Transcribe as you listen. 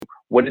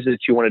what is it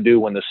you want to do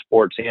when the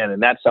sport's in?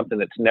 And that's something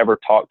that's never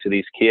talked to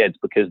these kids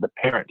because the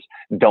parents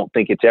don't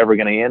think it's ever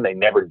going to end. They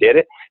never did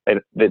it.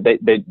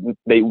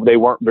 They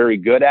weren't very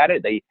good at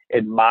it. They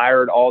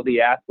admired all the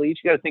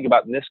athletes. You got to think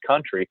about in this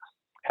country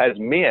as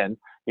men,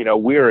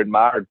 we're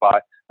admired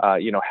by,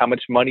 how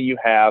much money you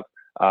have,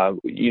 are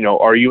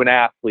you an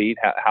athlete,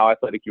 how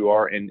athletic you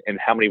are, and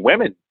how many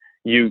women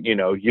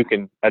you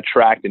can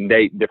attract and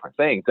date, different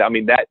things. I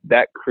mean,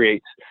 that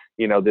creates,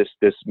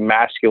 this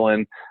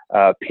masculine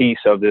piece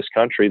of this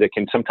country that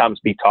can sometimes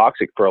be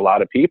toxic for a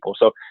lot of people.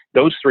 So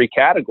those three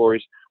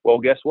categories, well,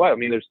 guess what? I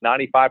mean, there's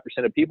 95%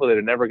 of people that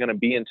are never going to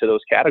be into those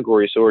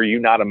categories. So are you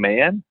not a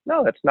man?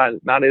 No, that's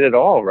not it at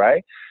all,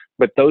 right?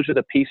 But those are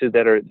the pieces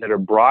that are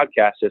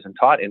broadcasted and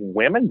taught, and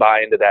women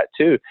buy into that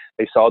too.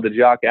 They saw the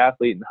jock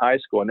athlete in high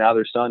school, and now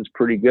their son's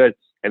pretty good,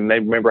 and they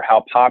remember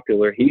how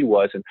popular he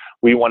was, and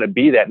we want to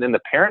be that. And then the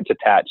parents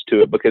attached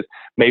to it because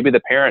maybe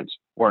the parents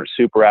weren't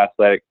super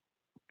athletic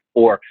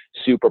or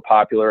super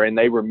popular, and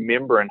they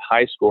remember in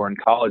high school or in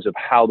college of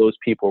how those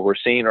people were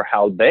seen or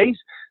how they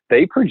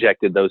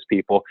projected those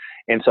people.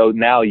 And so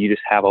now you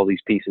just have all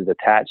these pieces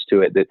attached to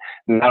it that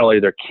not only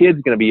are their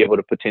kids going to be able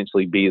to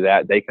potentially be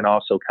that, they can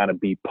also kind of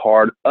be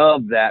part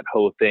of that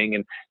whole thing.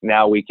 And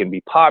now we can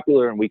be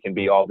popular and we can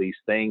be all these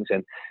things.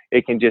 And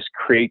it can just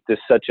create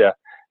just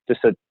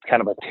a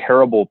kind of a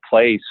terrible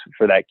place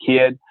for that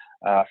kid,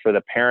 for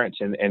the parents,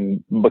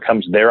 and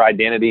becomes their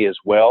identity as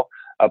well,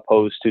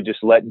 opposed to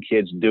just letting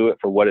kids do it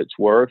for what it's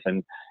worth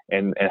and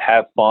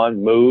have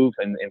fun, move,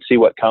 and see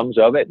what comes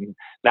of it, and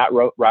not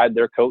ride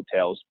their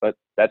coattails. But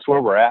that's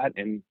where we're at,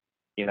 and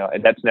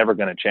and that's never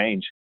going to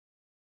change.